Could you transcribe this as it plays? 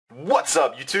What's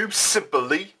up YouTube?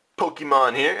 Simply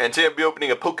Pokemon here, and today I'll be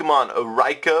opening a Pokemon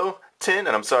Raikou tin,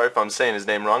 and I'm sorry if I'm saying his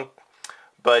name wrong.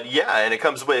 But yeah, and it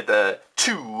comes with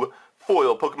two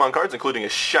foil Pokemon cards, including a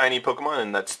shiny Pokemon,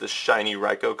 and that's the shiny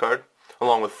Raikou card,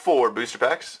 along with 4 booster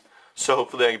packs. So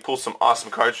hopefully I can pull some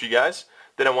awesome cards for you guys.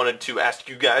 Then I wanted to ask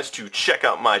you guys to check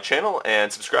out my channel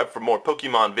and subscribe for more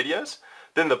Pokemon videos.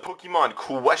 Then the Pokemon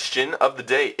question of the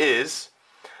day is,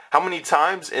 how many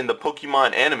times in the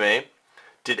Pokemon anime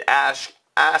did Ash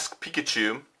ask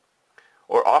Pikachu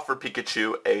or offer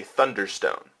Pikachu a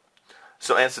Thunderstone?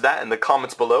 So answer that in the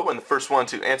comments below, and the first one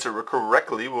to answer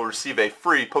correctly will receive a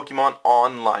free Pokemon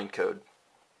online code.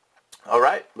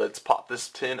 Alright, let's pop this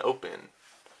tin open.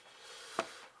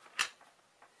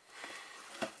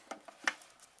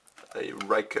 A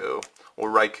Raikou, or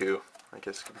Raikou, I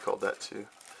guess it could be called that too.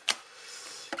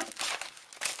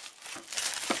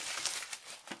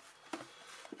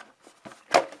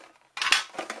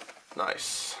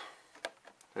 Nice.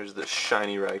 There's the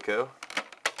shiny Raikou.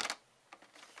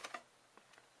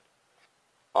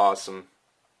 Awesome.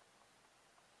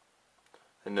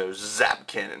 And no Zap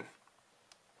Cannon.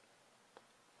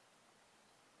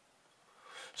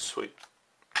 Sweet.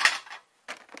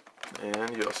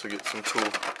 And you also get some cool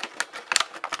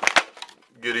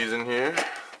goodies in here.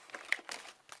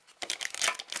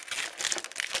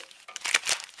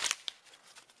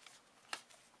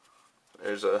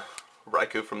 There's a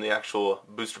Raikou from the actual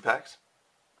booster packs.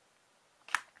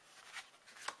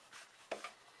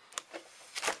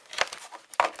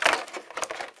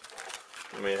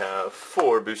 And we have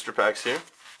 4 booster packs here.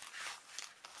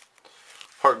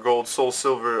 Heart Gold, Soul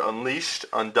Silver, Unleashed,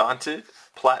 Undaunted,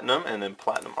 Platinum, and then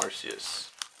Platinum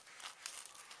Arceus.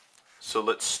 So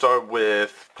let's start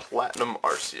with Platinum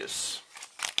Arceus.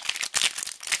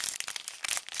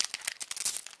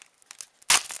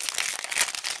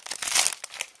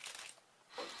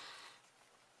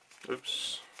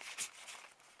 Oops.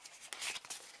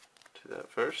 Do that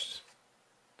first.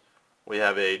 We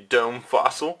have a Dome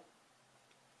Fossil,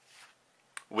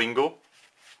 Wingull,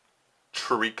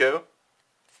 Raikou,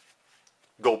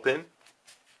 Gulpin,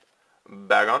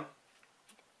 Bagon,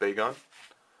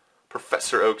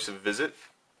 Professor Oak's Visit,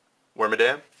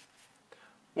 Wormadam,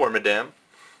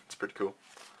 it's pretty cool,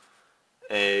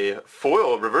 a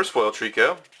foil, reverse foil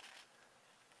Trico,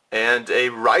 and a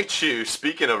Raichu.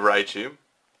 Speaking of Raichu,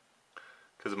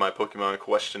 because of my Pokemon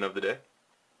question of the day,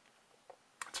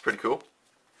 it's pretty cool.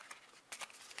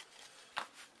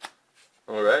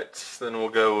 Alright, then we'll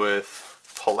go with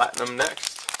Platinum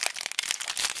next.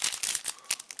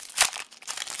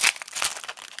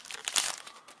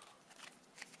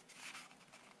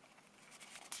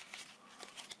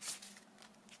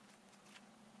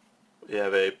 We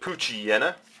have a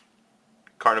Poochyena,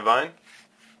 Carnivine,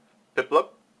 Piplup,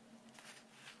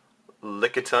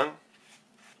 Lickitung,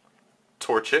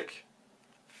 Torchic,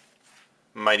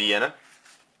 Mightyena,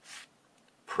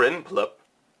 Prinplup,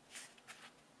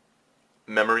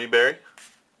 Memory Berry,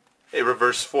 a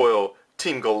reverse foil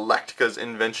Team Galactica's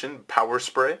Invention Power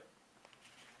Spray.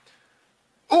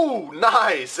 Ooh,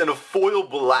 nice! And a foil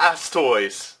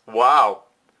Blastoise. Wow.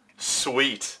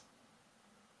 Sweet.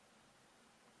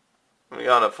 We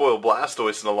got a foil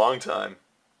Blastoise in a long time.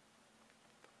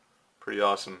 Pretty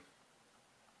awesome.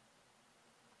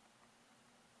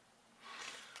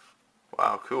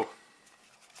 Wow, cool.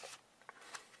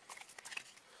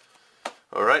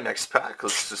 Alright, next pack.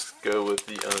 Let's just go with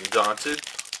the Undaunted,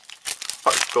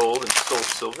 Heart Gold, and Soul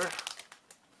Silver.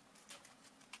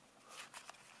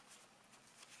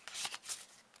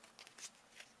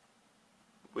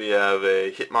 We have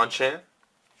a Hitmonchan,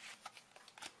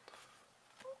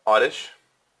 Oddish,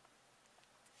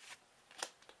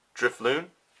 Drifloon,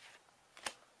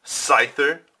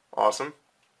 Scyther, awesome,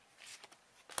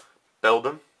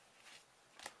 Beldum,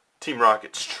 Team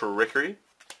Rocket's Trickery,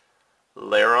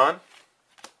 Lairon,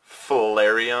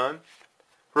 Flareon,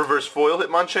 reverse foil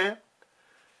Hitmonchan,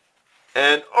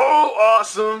 and oh,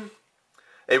 awesome,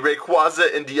 a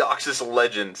Rayquaza and Deoxys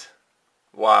Legend.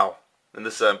 Wow. And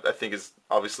this I think is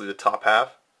obviously the top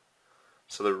half,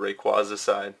 so the Rayquaza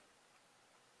side.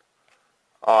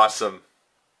 Awesome.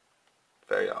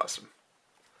 Very awesome.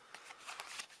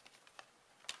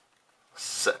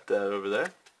 Set that over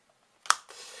there.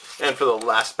 And for the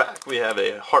last pack, we have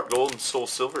a Heart Gold and Soul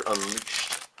Silver Unleashed.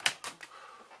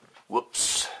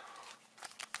 Whoops.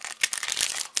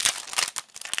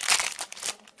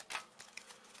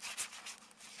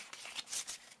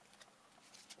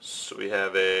 So we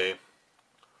have a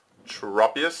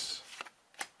Tropius,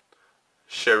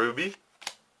 Cherubi,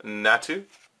 Natu,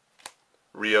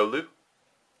 Riolu,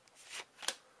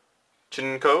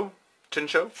 Chincho,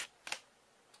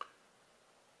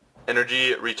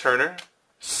 Energy Returner,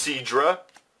 Seadra,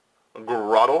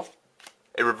 Grottle,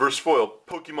 a reverse foil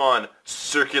Pokemon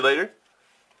Circulator,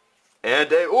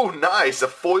 and a, oh nice, a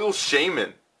foil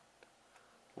Shaman.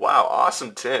 Wow,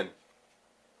 awesome tin.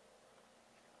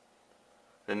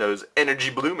 And those Energy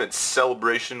Bloom and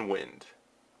Celebration Wind.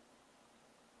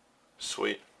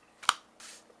 Sweet.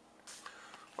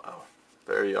 Wow,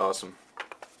 very awesome.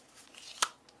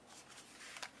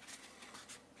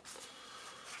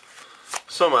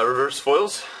 So my reverse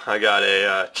foils, I got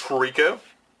a Raikou,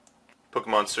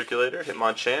 Pokemon Circulator,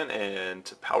 Hitmonchan,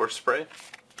 and Power Spray.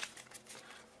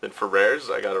 Then for rares,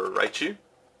 I got a Raikou.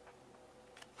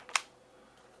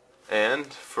 And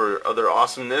for other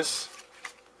awesomeness,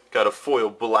 got a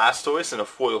foil Blastoise and a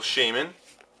foil Shaman.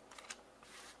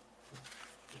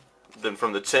 Then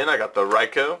from the tin, I got the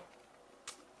Raikou.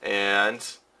 And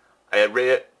I had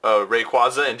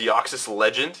Rayquaza and Deoxys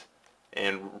Legend.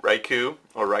 And Raikou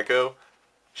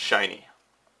Shiny.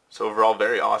 So overall,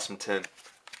 very awesome tin.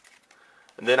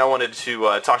 And then I wanted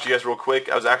to talk to you guys real quick.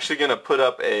 I was actually going to put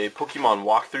up a Pokemon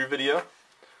walkthrough video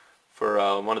for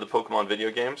one of the Pokemon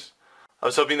video games. I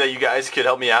was hoping that you guys could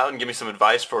help me out and give me some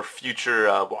advice for future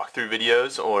walkthrough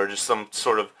videos, or just some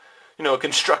sort of,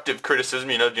 constructive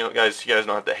criticism. You guys don't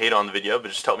have to hate on the video, but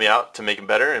just help me out to make it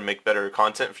better and make better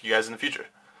content for you guys in the future.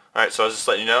 Alright, so I was just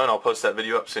letting you know, and I'll post that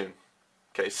video up soon.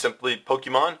 Okay,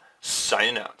 SimplyPokemon,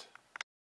 signing out.